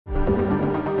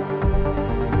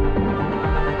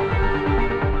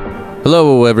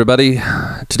Hello everybody.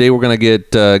 Today we're going to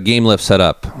get GameLift set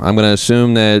up. I'm going to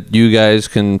assume that you guys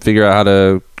can figure out how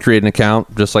to create an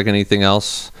account just like anything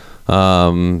else. They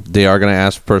are going to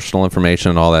ask personal information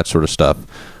and all that sort of stuff.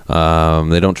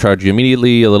 They don't charge you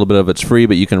immediately. A little bit of it's free,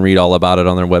 but you can read all about it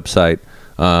on their website.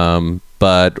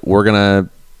 But we're going to,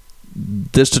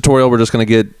 this tutorial, we're just going to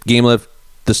get GameLift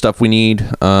the stuff we need,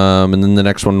 and then the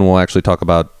next one we'll actually talk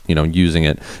about, using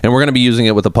it. And we're going to be using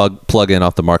it with a plug-in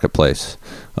off the marketplace.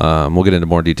 We'll get into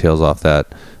more details off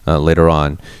that later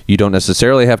on. You don't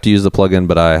necessarily have to use the plugin,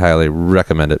 but I highly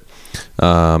recommend it.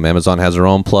 Amazon has their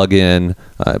own plugin,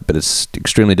 but it's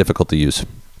extremely difficult to use.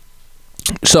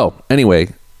 So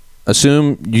anyway,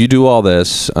 assume you do all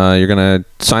this. You're going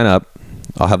to sign up.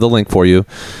 I'll have the link for you.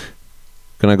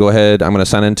 Going to go ahead. I'm going to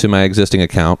sign into my existing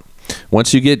account.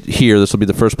 Once you get here, this will be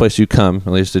the first place you come,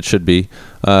 at least it should be.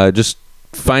 Just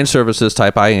find services,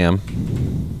 type I am.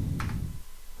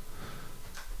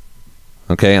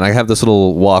 Okay, and I have this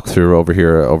little walkthrough over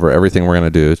here over everything we're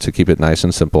going to do to keep it nice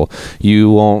and simple.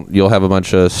 You'll have a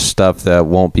bunch of stuff that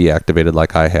won't be activated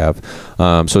like I have.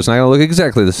 So it's not going to look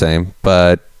exactly the same,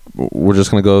 but we're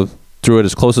just going to go through it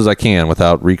as close as I can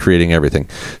without recreating everything.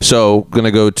 So going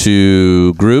to go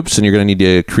to groups, and you're going to need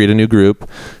to create a new group.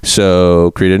 So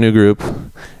create a new group,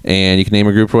 and you can name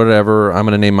a group whatever. I'm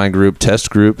going to name my group test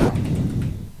group.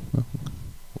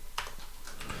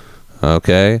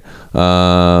 Okay.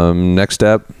 Next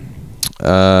step.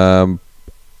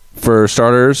 For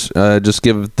starters, just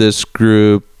give this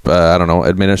group, I don't know,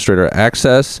 administrator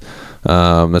access.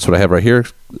 That's what I have right here.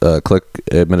 Click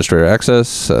administrator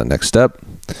access. Next step.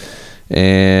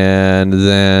 And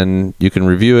then you can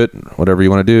review it, whatever you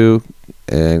want to do,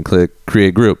 and click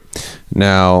create group.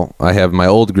 Now I have my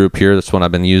old group here. That's one I've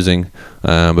been using,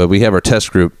 but we have our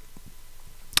test group.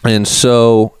 And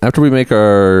so after we make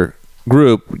our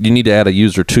group, you need to add a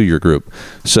user to your group.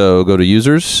 So go to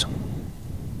users,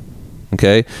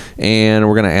 okay, and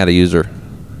we're going to add a user.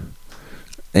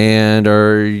 And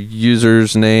our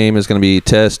user's name is going to be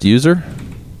test user,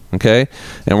 okay,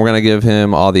 and we're going to give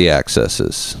him all the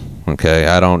accesses. Okay,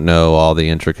 I don't know all the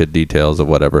intricate details of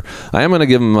whatever. I am going to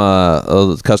give him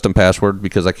a custom password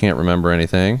because I can't remember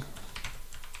anything.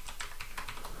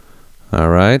 All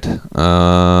right,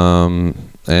 and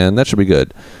that should be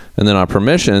good. And then our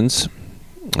permissions,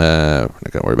 we're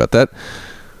not going to worry about that.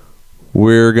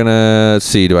 We're going to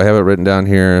see, do I have it written down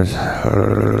here? I'm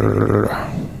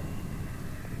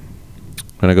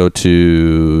going to go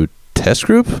to test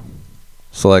group,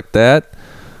 select that.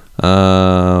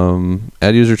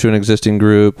 Add user to an existing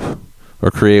group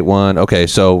or create one. Okay,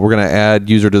 so we're going to add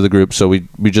user to the group. So we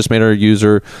just made our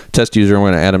user, test user, and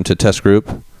we're going to add him to test group.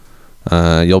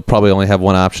 You'll probably only have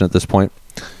one option at this point.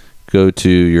 Go to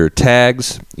your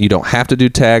tags. You don't have to do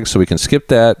tags, so we can skip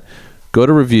that. Go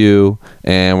to review,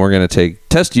 and we're going to take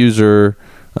test user,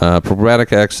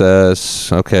 programmatic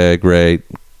access. Okay, great.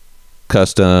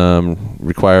 Custom,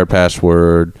 required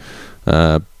password,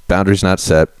 boundaries not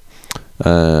set.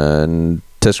 And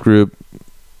test group.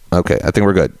 Okay, I think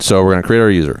we're good. So we're going to create our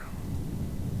user.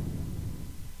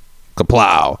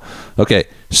 Kaplow. Okay,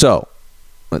 so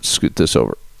let's scoot this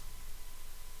over.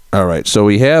 All right, so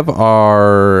we have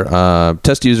our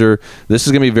test user. This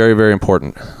is going to be very, very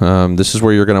important. This is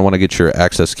where you're going to want to get your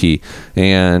access key.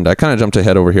 And I kind of jumped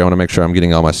ahead over here. I want to make sure I'm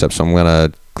getting all my steps, so I'm going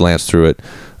to glance through it.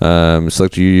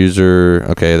 Select your user.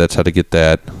 Okay, that's how to get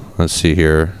that. Let's see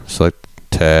here. Select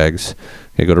tags.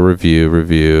 Okay, go to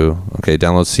review. Okay,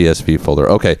 download CSV folder.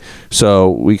 Okay, so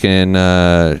we can,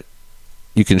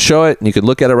 you can show it, and you can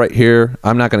look at it right here.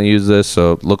 I'm not going to use this,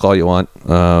 so look all you want.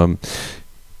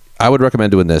 I would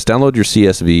recommend doing this. Download your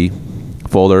CSV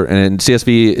folder, and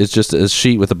CSV is just a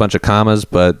sheet with a bunch of commas,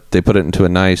 but they put it into a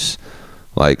nice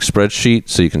like spreadsheet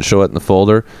so you can show it in the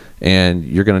folder, and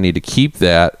you're going to need to keep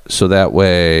that so that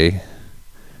way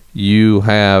you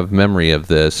have memory of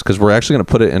this, because we're actually going to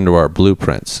put it into our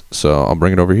blueprints. So I'll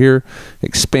bring it over here,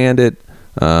 expand it,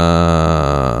 double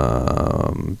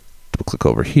click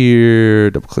over here,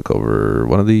 double click over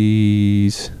one of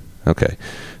these. Okay,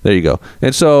 there you go.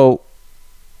 And so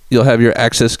you'll have your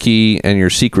access key and your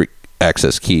secret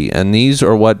access key, and these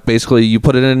are what basically you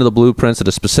put it into the blueprints at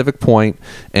a specific point,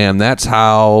 and that's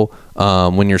how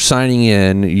when you're signing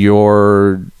in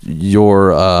your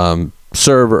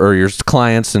server or your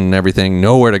clients and everything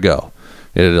know where to go.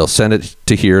 It'll send it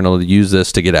to here, and it'll use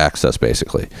this to get access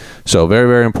basically. So very,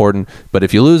 very important. But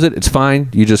if you lose it, it's fine.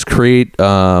 You just create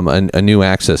a new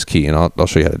access key, and I'll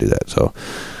show you how to do that. So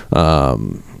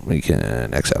we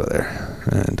can X out of there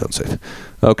and don't save.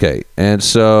 Okay, and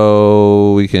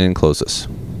so we can close this.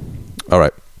 All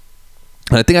right.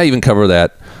 And I think I even cover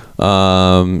that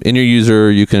In your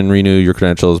user, you can renew your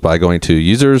credentials by going to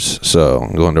users. So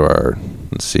go into our,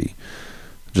 let's see,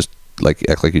 just like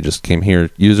act like you just came here,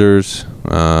 users,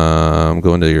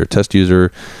 go into your test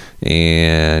user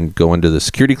and go into the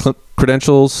security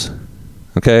credentials.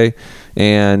 Okay.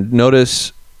 And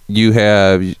notice you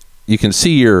can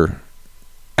see your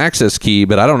access key,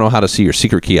 but I don't know how to see your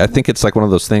secret key. I think it's like one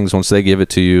of those things, once they give it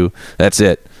to you, that's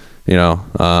it. You know,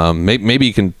 maybe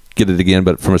you can get it again,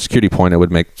 but from a security point, it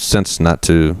would make sense not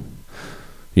to,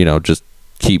 you know, just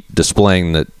keep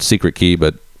displaying the secret key,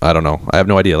 but I don't know. I have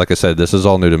no idea. Like I said, this is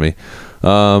all new to me.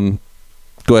 Go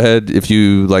ahead, if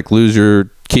you like lose your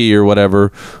key or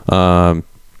whatever,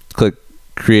 click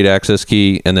create access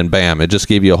key, and then bam, it just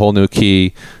gave you a whole new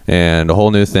key and a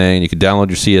whole new thing. You can download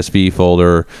your CSV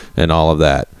folder and all of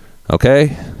that.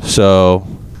 Okay, so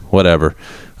whatever.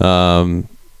 I'm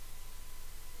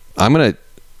gonna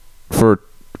for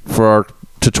our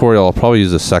tutorial, I'll probably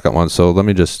use the second one. So let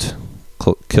me just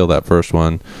kill that first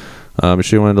one. You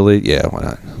sure you want to delete? Yeah, why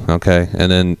not? Okay,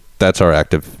 and then that's our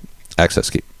active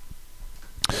access key.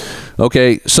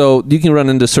 Okay, so you can run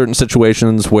into certain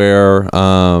situations where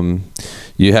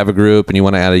you have a group and you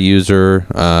want to add a user.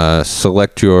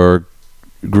 Select your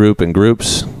group and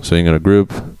groups. So you can go to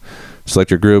group, select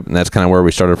your group, and that's kind of where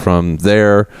we started from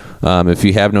there. If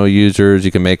you have no users,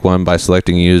 you can make one by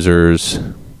selecting users,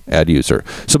 add user.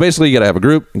 So basically, you got to have a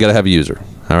group, you got to have a user.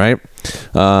 All right.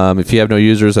 If you have no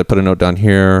users, I put a note down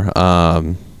here.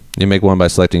 You make one by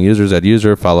selecting users, add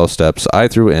user, follow steps I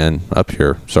through N up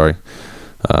here. Sorry.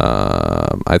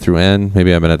 I through N.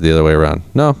 Maybe I've been at the other way around.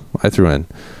 No, I through N.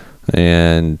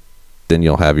 And then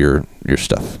you'll have your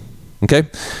stuff. Okay.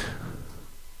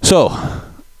 So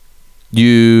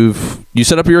you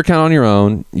set up your account on your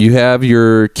own. You have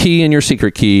your key and your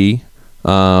secret key,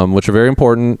 which are very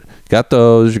important. Got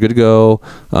those. You're good to go.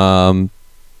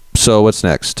 So what's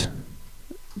next?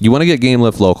 You want to get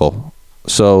GameLift Local.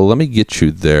 So let me get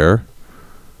you there.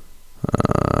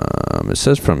 It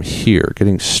says from here,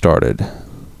 getting started.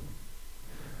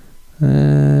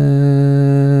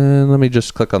 And let me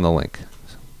just click on the link.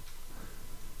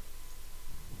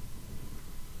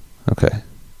 Okay.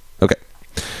 Okay.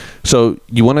 So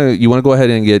you want to go ahead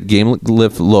and get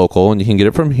GameLift Local, and you can get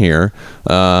it from here.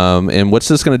 And what's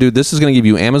this going to do? This is going to give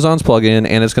you Amazon's plugin,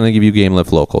 and it's going to give you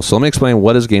GameLift Local. So let me explain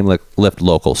what is GameLift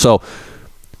Local. So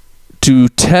to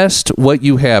test what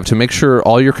you have, to make sure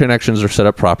all your connections are set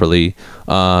up properly,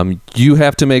 you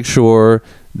have to make sure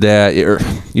that, or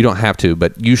you don't have to,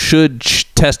 but you should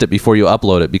test it before you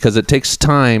upload it, because it takes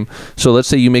time. So let's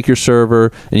say you make your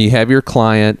server and you have your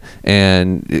client,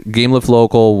 and GameLift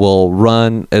Local will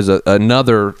run as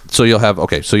another. So you'll have,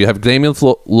 okay, so you have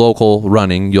GameLift Local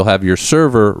running, you'll have your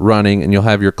server running, and you'll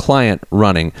have your client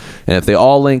running. And if they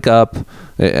all link up,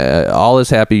 all is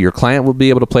happy, your client will be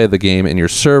able to play the game, and your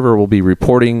server will be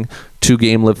reporting to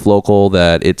GameLift Local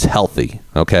that it's healthy.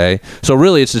 Okay, so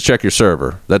really it's to check your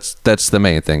server. That's the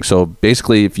main thing. So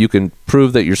basically, if you can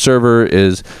prove that your server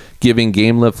is giving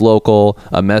GameLift Local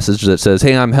a message that says,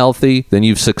 hey, I'm healthy, then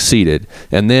you've succeeded.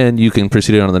 And then you can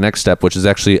proceed on to the next step, which is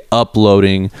actually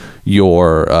uploading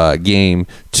your game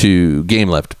to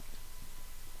GameLift.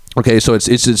 Okay, so it's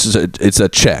a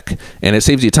check, and it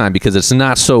saves you time because it's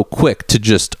not so quick to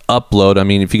just upload. I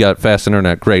mean, if you got fast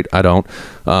internet, great. I don't.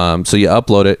 So you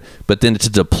upload it, but then to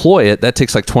deploy it, that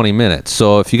takes like 20 minutes.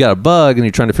 So if you got a bug and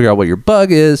you're trying to figure out what your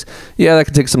bug is, yeah, that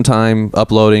can take some time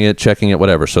uploading it, checking it,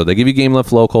 whatever. So they give you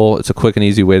GameLift Local. It's a quick and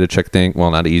easy way to check things.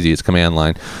 Well, not easy. It's command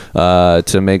line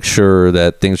to make sure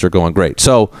that things are going great.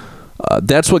 So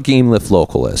that's what GameLift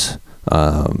Local is.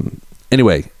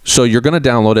 Anyway, so you're going to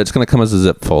download it. It's going to come as a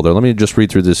zip folder. Let me just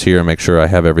read through this here and make sure I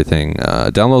have everything.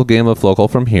 Download GameLift Local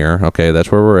from here. Okay,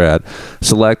 that's where we're at.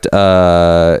 Select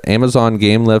Amazon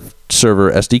GameLift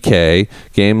Server SDK,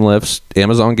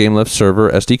 Amazon GameLift Server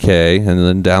SDK, and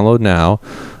then download now.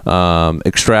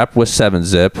 Extract with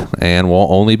 7-zip, and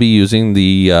we'll only be using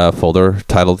the folder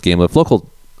titled GameLift Local.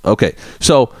 Okay,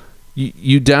 so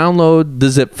you download the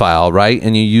zip file, right?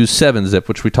 And you use 7-zip,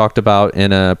 which we talked about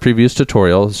in a previous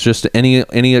tutorial. It's just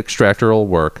any extractor will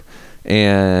work,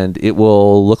 and it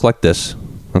will look like this.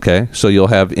 Okay, so you'll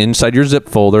have inside your zip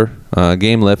folder,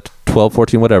 GameLift 12,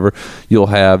 14, whatever. You'll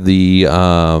have the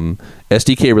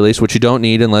SDK release, which you don't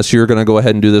need unless you're going to go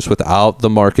ahead and do this without the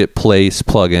marketplace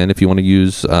plugin. If you want to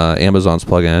use Amazon's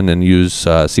plugin and use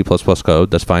C++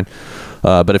 code, that's fine.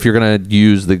 But if you're going to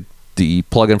use the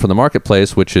plugin from the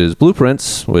marketplace, which is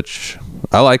Blueprints, which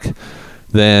I like,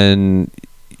 then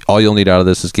all you'll need out of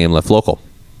this is GameLift Local.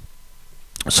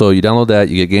 So you download that,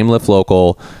 you get GameLift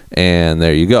Local, and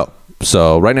there you go.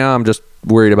 So right now I'm just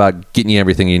worried about getting you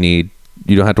everything you need.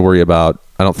 You don't have to worry about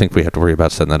I don't think we have to worry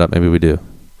about setting that up. Maybe we do.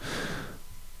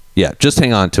 Yeah, just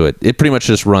hang on to it. It pretty much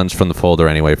just runs from the folder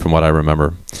anyway, from what I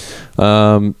remember.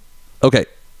 Okay,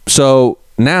 so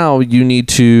now you need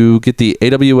to get the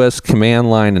AWS command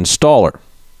line installer.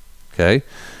 Okay,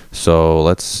 so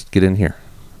let's get in here.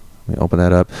 Let me open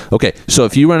that up. Okay, so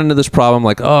if you run into this problem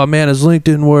like, oh man, his link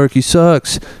didn't work, he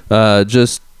sucks,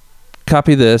 just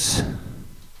copy this,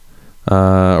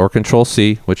 or Control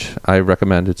C, which I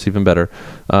recommend, it's even better.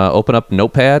 Open up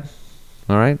Notepad,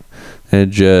 all right,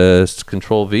 and just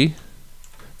Control V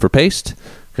for paste,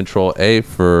 Control A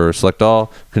for select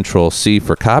all, Control C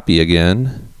for copy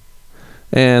again,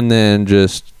 and then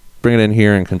just bring it in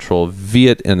here and Control V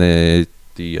it in the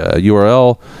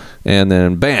URL, and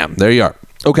then bam, there you are.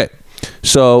 Okay,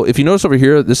 so if you notice over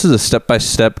here, this is a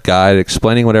step-by-step guide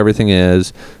explaining what everything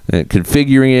is, and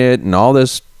configuring it, and all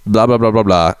this blah, blah, blah, blah,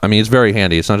 blah. I mean, it's very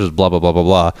handy. It's not just blah, blah, blah, blah,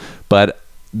 blah, but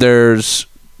there's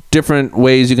different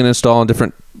ways you can install and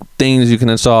different things you can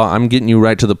install. I'm getting you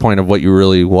right to the point of what you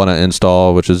really want to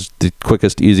install, which is the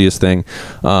quickest, easiest thing,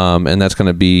 and that's going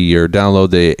to be your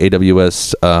download the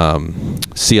AWS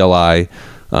CLI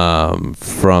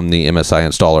from the MSI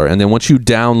installer. And then once you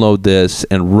download this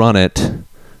and run it,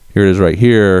 here it is right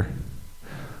here.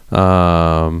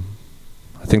 I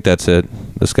think that's it.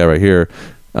 This guy right here.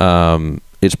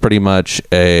 It's pretty much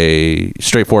a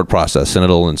straightforward process, and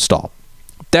it'll install.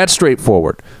 That's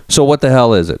straightforward. So what the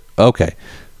hell is it? Okay.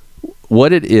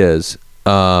 What it is,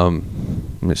 let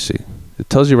me see. It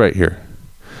tells you right here.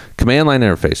 Command line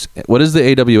interface. What is the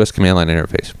AWS command line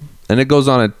interface? And it goes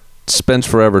on, it spends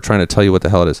forever trying to tell you what the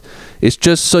hell it is. It's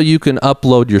just so you can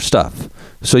upload your stuff.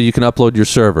 So you can upload your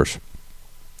servers.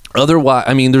 Otherwise,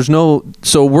 I mean, there's no,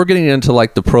 so we're getting into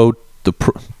like the pro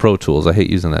tools. I hate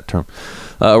using that term.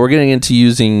 We're getting into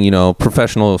using, you know,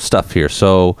 professional stuff here.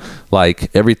 So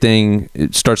like everything,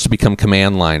 it starts to become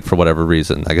command line for whatever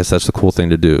reason. I guess that's the cool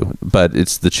thing to do, but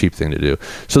it's the cheap thing to do.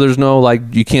 So there's no, like,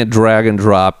 you can't drag and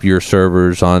drop your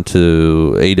servers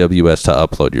onto AWS to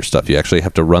upload your stuff. You actually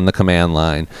have to run the command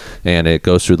line, and it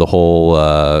goes through the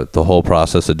whole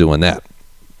process of doing that.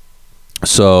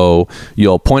 So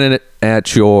you'll point it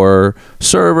at your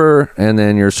server, and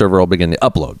then your server will begin to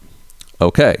upload.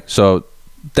 Okay, so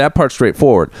that part's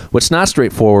straightforward. What's not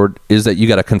straightforward is that you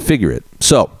got to configure it.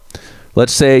 So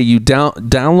let's say you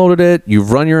downloaded it,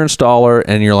 you've run your installer,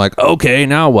 and you're like, okay,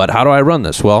 now what? How do I run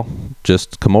this? Well,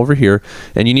 just come over here,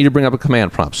 and you need to bring up a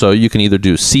command prompt. So you can either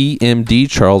do CMD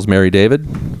Charles Mary David,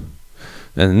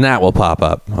 and that will pop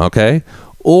up, okay?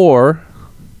 Or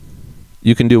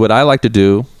you can do what I like to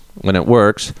do when it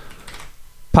works,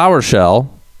 PowerShell,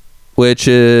 which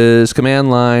is command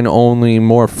line only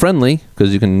more friendly,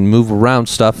 because you can move around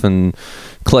stuff and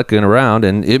click it around,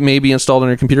 and it may be installed on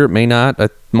your computer, it may not.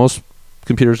 Most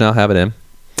computers now have it in.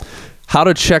 How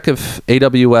to check if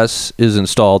AWS is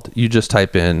installed, you just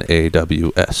type in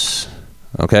AWS.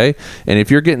 Okay, and if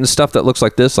you're getting stuff that looks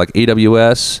like this, like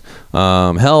AWS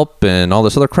help and all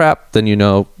this other crap, then you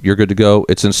know you're good to go.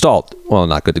 It's installed. Well,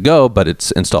 not good to go, but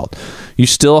it's installed. You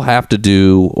still have to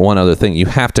do one other thing. You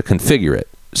have to configure it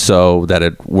so that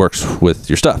it works with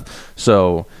your stuff.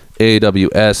 So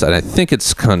AWS, and I think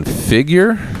it's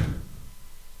configure.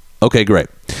 Okay, great.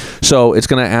 So it's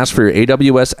going to ask for your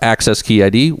AWS access key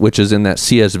ID, which is in that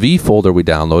CSV folder we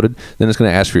downloaded. Then it's going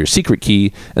to ask for your secret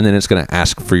key, and then it's going to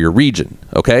ask for your region.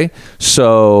 Okay,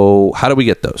 so how do we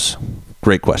get those?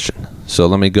 Great question. So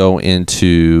let me go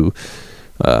into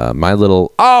my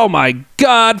little, oh my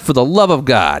God, for the love of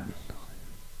God.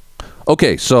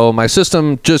 Okay, so my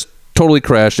system just totally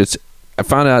crashed. I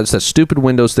found out it's that stupid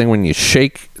Windows thing when you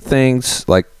shake things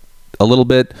like a little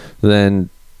bit, then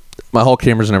my whole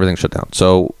cameras and everything shut down.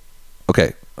 So,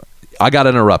 okay, I got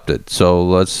interrupted. So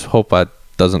let's hope that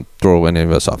doesn't throw any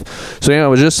of us off. So anyway, I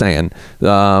was just saying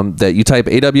that you type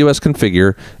AWS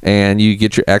configure, and you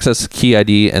get your access key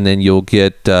ID, and then you'll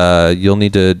get you'll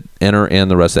need to enter in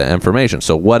the rest of that information.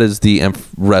 So what is the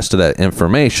rest of that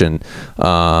information? So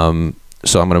I'm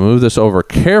going to move this over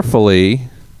carefully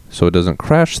so it doesn't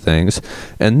crash things,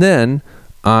 and then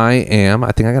I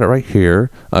think I got it right here.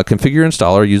 Configure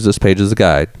installer. Use this page as a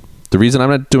guide. The reason I'm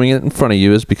not doing it in front of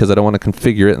you is because I don't want to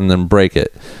configure it and then break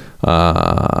it.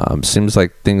 Seems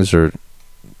like things are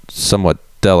somewhat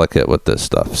delicate with this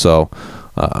stuff. So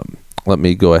let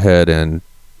me go ahead, and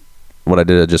what I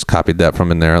did, I just copied that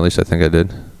from in there. At least I think I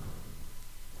did.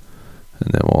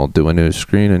 And then we'll do a new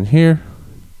screen in here.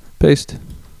 Paste.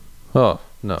 Oh,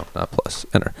 no, not plus.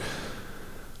 Enter.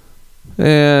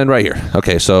 And right here.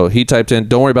 Okay, so he typed in,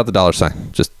 don't worry about the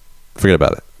 $sign. Just forget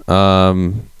about it.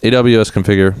 AWS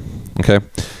configure. Okay,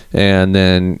 and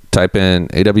then type in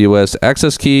AWS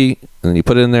access key, and then you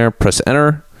put it in there, press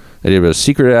enter, AWS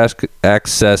secret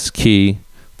access key,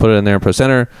 put it in there and press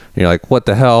enter. And you're like, what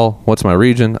the hell? What's my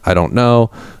region? I don't know.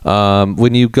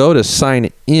 When you go to sign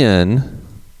in,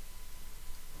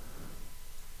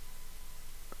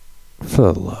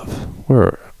 for the love,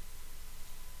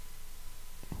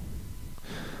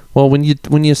 well, when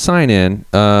you sign in,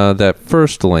 that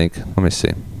first link, let me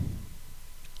see.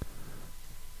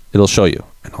 It'll show you,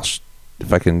 and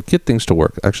if I can get things to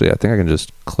work. Actually, I think I can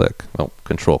just click. Oh,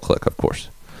 control click, of course.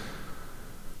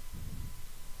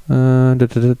 Load.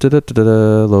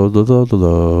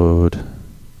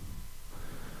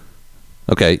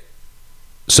 Okay.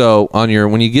 So on your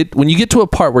when you get to a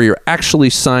part where you're actually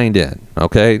signed in,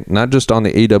 okay, not just on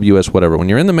the AWS whatever. When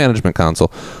you're in the management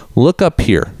console, look up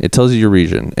here. It tells you your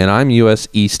region, and I'm US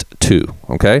East 2.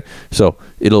 Okay, so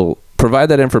it'll provide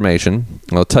that information.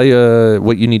 I'll tell you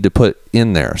what you need to put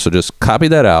in there. So just copy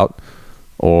that out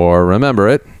or remember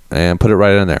it and put it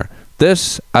right in there.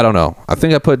 This, I don't know. I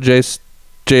think I put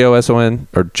JOSON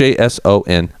or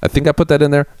JSON. I think I put that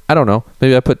in there. I don't know.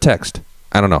 Maybe I put text.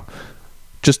 I don't know.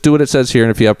 Just do what it says here, and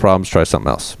if you have problems, try something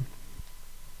else.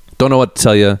 Don't know what to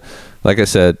tell you. Like I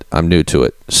said, I'm new to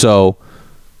it. So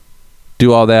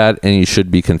do all that, and you should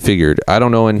be configured. I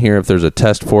don't know in here if there's a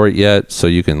test for it yet, so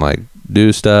you can like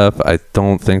do stuff. I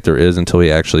don't think there is until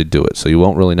we actually do it. So you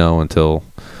won't really know until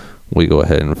we go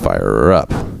ahead and fire her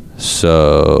up.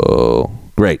 So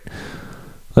great.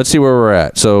 Let's see where we're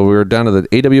at. So we're down to the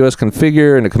AWS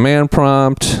configure and the command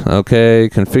prompt. Okay,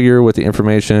 configure with the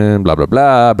information, blah, blah,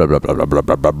 blah, blah, blah, blah, blah,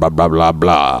 blah, blah, blah, blah, blah,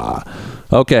 blah.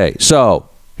 Okay, so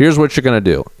here's what you're going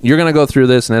to do. You're going to go through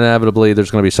this, and inevitably there's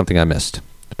going to be something I missed.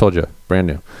 I told you, brand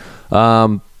new.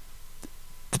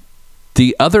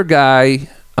 The other guy,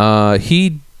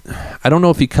 I don't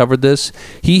know if he covered this.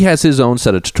 He has his own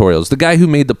set of tutorials. The guy who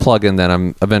made the plugin that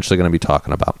I'm eventually going to be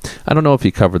talking about. I don't know if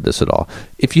he covered this at all.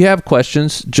 If you have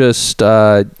questions, just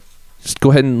go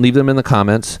ahead and leave them in the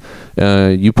comments.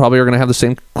 You probably are going to have the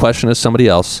same question as somebody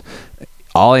else.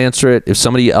 I'll answer it. If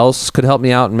somebody else could help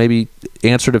me out and maybe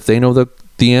answer it if they know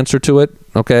the answer to it,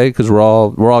 okay? Because we're all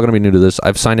going to be new to this.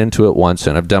 I've signed into it once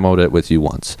and I've demoed it with you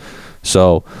once.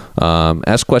 So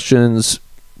ask questions.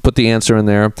 Put the answer in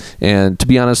there. And to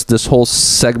be honest, this whole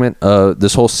segment,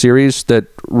 this whole series that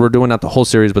we're doing, not the whole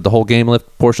series, but the whole GameLift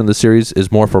portion of the series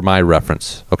is more for my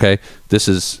reference. Okay, this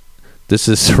is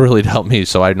really to help me,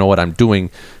 so I know what I'm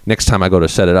doing next time I go to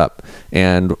set it up.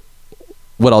 And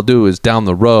what I'll do is down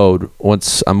the road,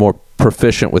 once I'm more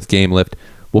proficient with GameLift,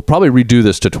 we'll probably redo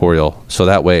this tutorial so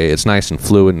that way it's nice and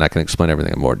fluid and I can explain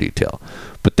everything in more detail.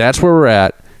 But that's where we're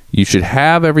at. You should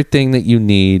have everything that you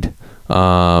need.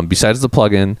 Besides the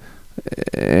plugin,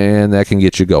 and that can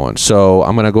get you going. So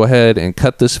I'm going to go ahead and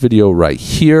cut this video right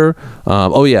here.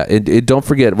 Oh yeah, don't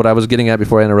forget what I was getting at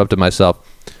before I interrupted myself.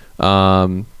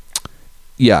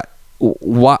 Yeah,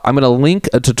 I'm going to link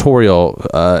a tutorial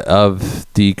of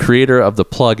the creator of the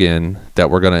plugin that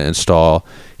we're going to install.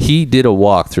 He did a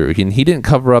walkthrough. He didn't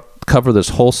cover this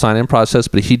whole sign-in process,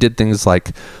 but he did things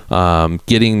like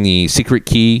getting the secret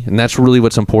key, and that's really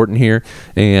what's important here,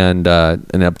 and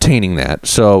obtaining that.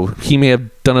 So he may have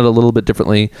done it a little bit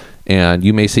differently, and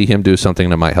you may see him do something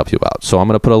that might help you out. So I'm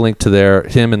going to put a link to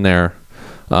him in there.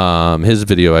 His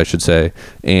video, I should say,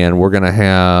 and we're going to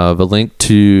have a link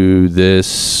to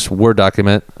this Word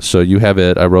document. So you have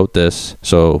it. I wrote this,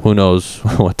 so who knows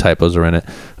what typos are in it.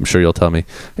 I'm sure you'll tell me.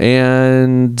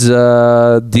 And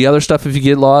the other stuff, if you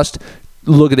get lost,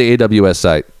 look at the AWS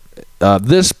site.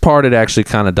 This part it actually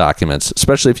kind of documents,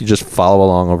 especially if you just follow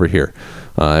along over here.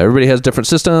 Everybody has different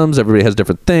systems. Everybody has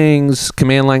different things.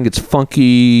 Command line gets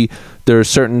funky. There are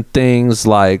certain things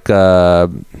like,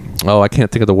 oh, I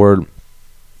can't think of the word.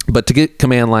 But to get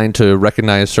command line to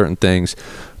recognize certain things,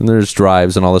 and there's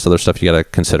drives and all this other stuff you got to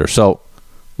consider. So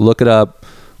look it up,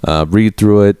 read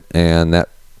through it, and that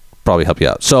probably help you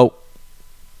out. So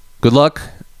good luck,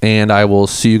 and I will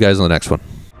see you guys in the next one.